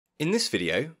In this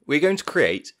video, we're going to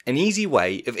create an easy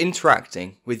way of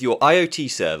interacting with your IoT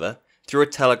server through a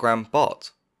Telegram bot.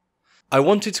 I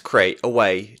wanted to create a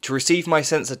way to receive my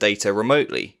sensor data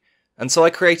remotely, and so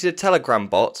I created a Telegram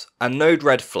bot and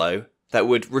Node-RED flow that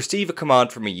would receive a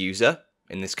command from a user,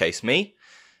 in this case me,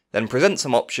 then present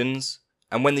some options,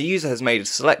 and when the user has made a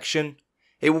selection,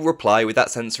 it will reply with that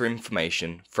sensor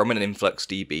information from an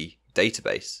InfluxDB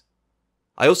database.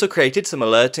 I also created some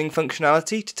alerting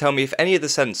functionality to tell me if any of the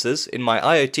sensors in my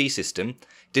IoT system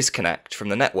disconnect from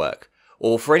the network,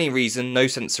 or for any reason no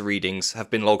sensor readings have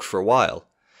been logged for a while,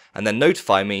 and then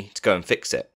notify me to go and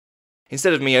fix it,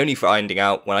 instead of me only finding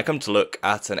out when I come to look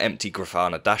at an empty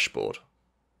Grafana dashboard.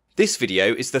 This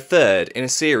video is the third in a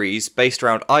series based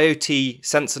around IoT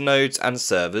sensor nodes and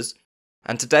servers,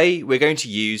 and today we're going to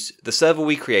use the server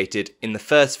we created in the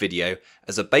first video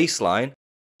as a baseline,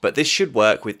 but this should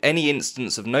work with any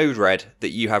instance of Node-RED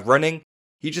that you have running.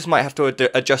 You just might have to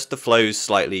adjust the flows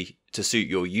slightly to suit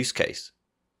your use case.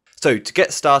 So to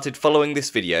get started following this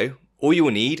video, all you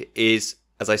will need is,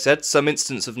 as I said, some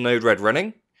instance of Node-RED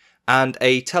running and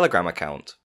a Telegram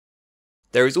account.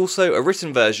 There is also a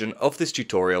written version of this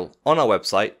tutorial on our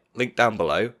website, linked down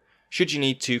below, should you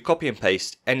need to copy and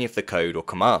paste any of the code or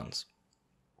commands.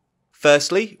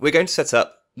 Firstly, we're going to set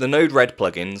up the Node-RED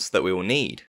plugins that we will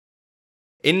need.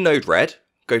 In Node-RED,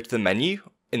 go to the menu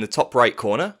in the top right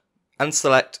corner and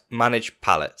select Manage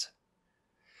Palette.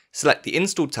 Select the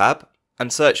Install tab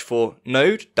and search for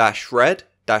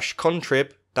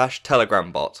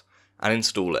node-red-contrib-telegram bot and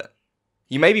install it.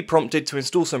 You may be prompted to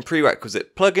install some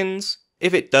prerequisite plugins.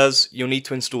 If it does, you'll need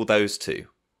to install those too.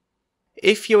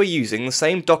 If you are using the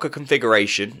same Docker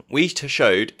configuration we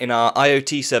showed in our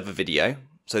IoT server video,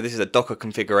 so this is a Docker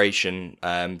configuration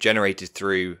generated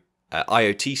through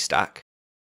IoT Stack,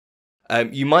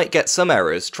 you might get some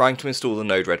errors trying to install the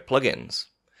Node-RED plugins.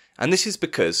 And this is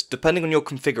because, depending on your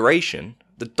configuration,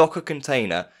 the Docker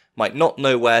container might not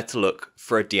know where to look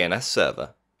for a DNS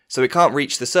server, so it can't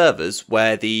reach the servers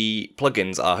where the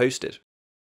plugins are hosted.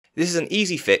 This is an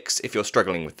easy fix if you're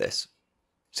struggling with this.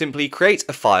 Simply create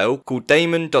a file called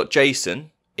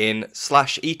daemon.json in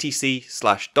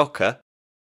 /etc/docker.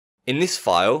 In this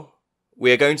file,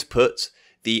 we are going to put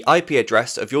the IP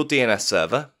address of your DNS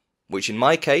server, which in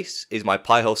my case is my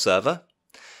Pi-hole server,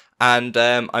 and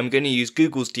I'm going to use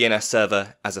Google's DNS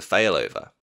server as a failover.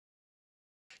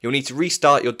 You'll need to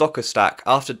restart your Docker stack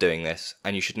after doing this,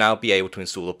 and you should now be able to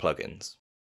install the plugins.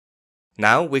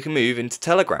 Now we can move into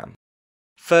Telegram.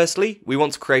 Firstly, we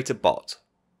want to create a bot.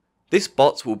 This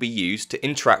bot will be used to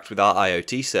interact with our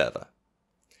IoT server.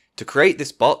 To create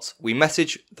this bot, we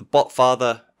message the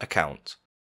botfather account.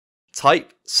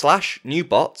 Type /new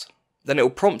bot, then it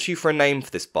will prompt you for a name for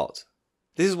this bot.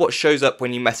 This is what shows up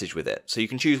when you message with it, so you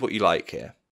can choose what you like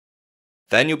here.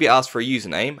 Then you'll be asked for a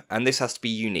username, and this has to be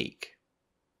unique.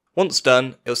 Once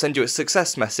done, it will send you a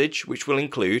success message which will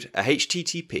include a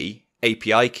HTTP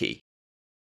API key.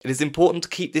 It is important to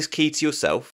keep this key to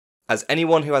yourself, as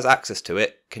anyone who has access to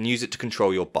it can use it to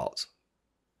control your bot.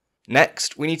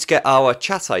 Next, we need to get our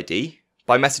chat ID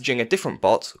by messaging a different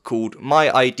bot called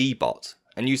myIDbot,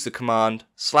 and use the command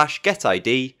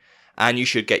 /getID, and you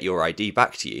should get your ID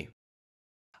back to you.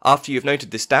 After you've noted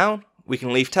this down, we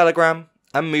can leave Telegram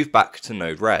and move back to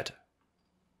Node-RED.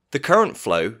 The current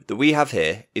flow that we have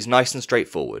here is nice and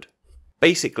straightforward.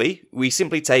 Basically, we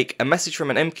simply take a message from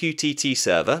an MQTT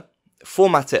server,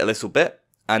 format it a little bit,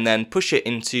 and then push it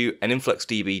into an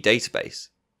InfluxDB database.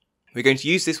 We're going to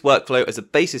use this workflow as a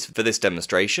basis for this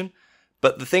demonstration,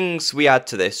 but the things we add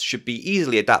to this should be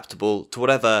easily adaptable to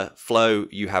whatever flow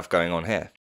you have going on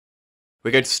here. We're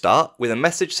going to start with a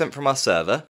message sent from our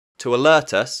server to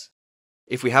alert us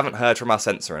if we haven't heard from our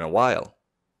sensor in a while.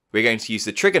 We're going to use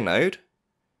the trigger node,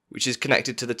 which is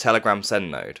connected to the Telegram send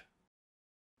node.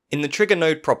 In the trigger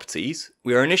node properties,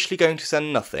 we are initially going to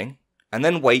send nothing, and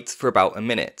then wait for about a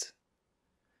minute.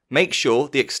 Make sure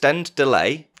the extend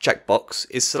delay checkbox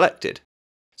is selected.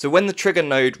 So when the trigger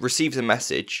node receives a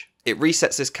message, it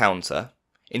resets this counter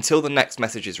until the next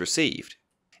message is received.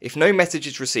 If no message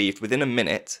is received within a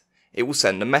minute, it will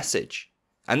send a message.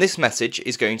 And this message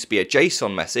is going to be a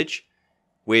JSON message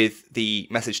with the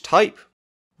message type,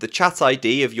 the chat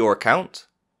ID of your account,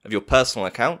 of your personal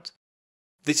account.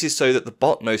 This is so that the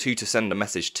bot knows who to send a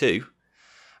message to,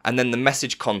 and then the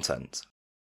message content.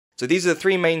 So these are the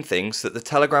three main things that the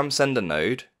Telegram sender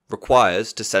node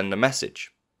requires to send a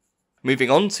message.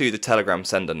 Moving on to the Telegram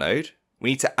sender node,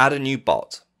 we need to add a new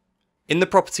bot. In the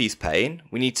properties pane,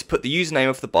 we need to put the username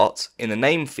of the bot in the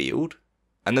name field,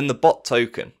 and then the bot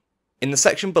token. In the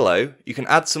section below, you can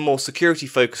add some more security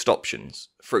focused options.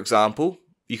 For example,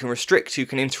 you can restrict who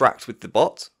can interact with the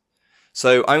bot,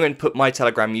 So I'm going to put my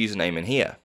Telegram username in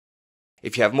here.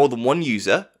 If you have more than one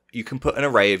user, you can put an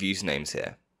array of usernames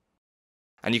here.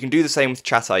 And you can do the same with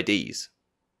chat IDs.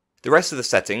 The rest of the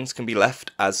settings can be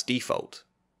left as default.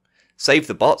 Save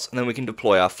the bot and then we can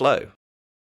deploy our flow.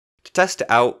 To test it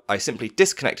out, I simply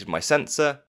disconnected my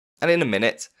sensor, and in a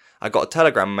minute, I got a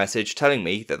Telegram message telling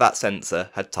me that that sensor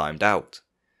had timed out.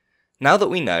 Now that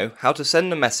we know how to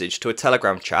send a message to a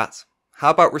Telegram chat,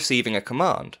 how about receiving a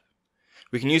command?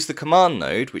 We can use the command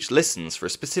node which listens for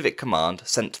a specific command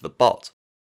sent to the bot.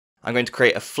 I'm going to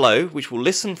create a flow which will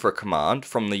listen for a command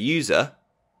from the user,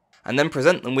 and then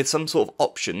present them with some sort of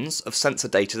options of sensor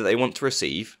data that they want to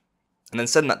receive, and then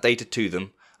send that data to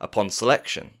them upon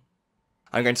selection.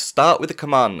 I'm going to start with the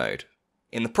command node.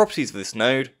 In the properties of this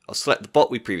node, I'll select the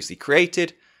bot we previously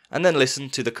created, and then listen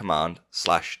to the command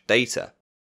 /data.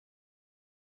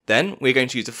 Then we're going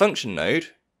to use a function node,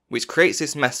 which creates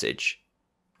this message.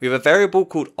 We have a variable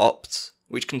called opt,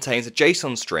 which contains a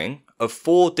JSON string of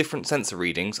 4 different sensor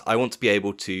readings I want to be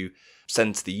able to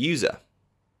send to the user.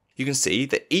 You can see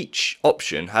that each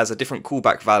option has a different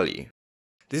callback value.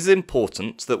 This is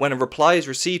important so that when a reply is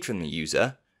received from the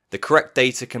user, the correct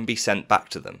data can be sent back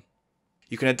to them.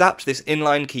 You can adapt this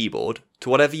inline keyboard to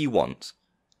whatever you want.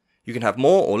 You can have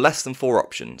more or less than 4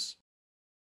 options.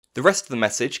 The rest of the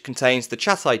message contains the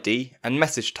chat ID and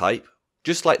message type,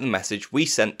 just like the message we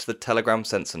sent to the Telegram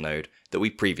sensor node that we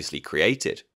previously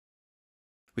created.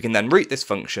 We can then route this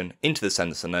function into the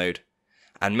sensor node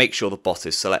and make sure the bot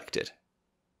is selected.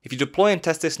 If you deploy and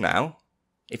test this now,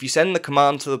 if you send the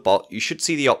command to the bot, you should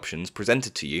see the options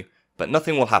presented to you, but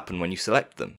nothing will happen when you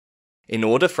select them. In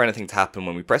order for anything to happen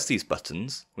when we press these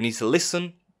buttons, we need to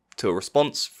listen to a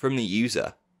response from the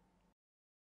user.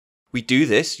 We do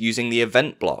this using the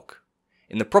event block.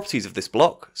 In the properties of this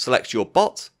block, select your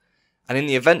bot, and in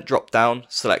the event drop-down,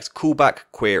 select callback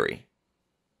query.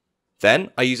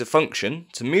 Then I use a function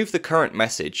to move the current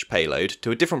message payload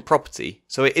to a different property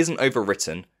so it isn't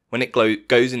overwritten when it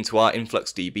goes into our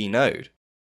InfluxDB node.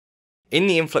 In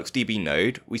the InfluxDB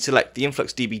node, we select the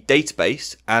InfluxDB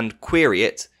database and query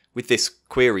it with this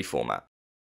query format.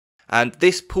 And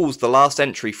this pulls the last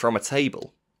entry from a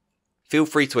table. Feel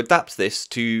free to adapt this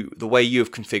to the way you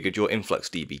have configured your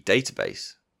InfluxDB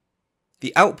database.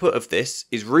 The output of this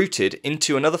is routed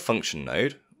into another function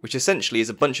node, which essentially is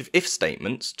a bunch of if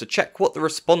statements to check what the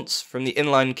response from the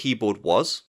inline keyboard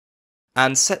was,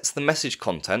 and sets the message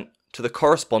content to the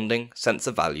corresponding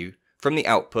sensor value from the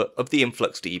output of the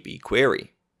InfluxDB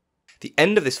query. The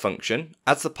end of this function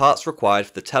adds the parts required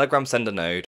for the Telegram sender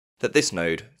node that this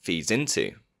node feeds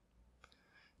into.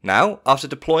 Now, after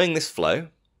deploying this flow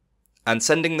and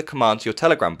sending the command to your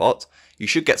Telegram bot, you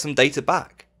should get some data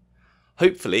back.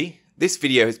 Hopefully, this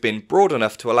video has been broad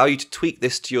enough to allow you to tweak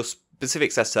this to your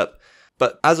specific setup,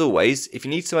 but as always, if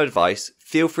you need some advice,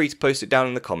 feel free to post it down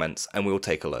in the comments and we'll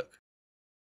take a look.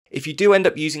 If you do end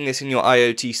up using this in your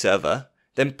IoT server,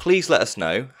 then please let us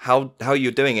know how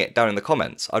you're doing it down in the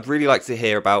comments. I'd really like to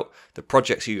hear about the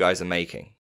projects you guys are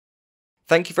making.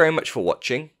 Thank you very much for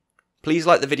watching. Please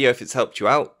like the video if it's helped you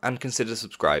out and consider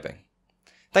subscribing.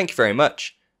 Thank you very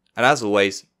much, and as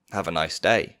always, have a nice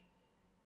day.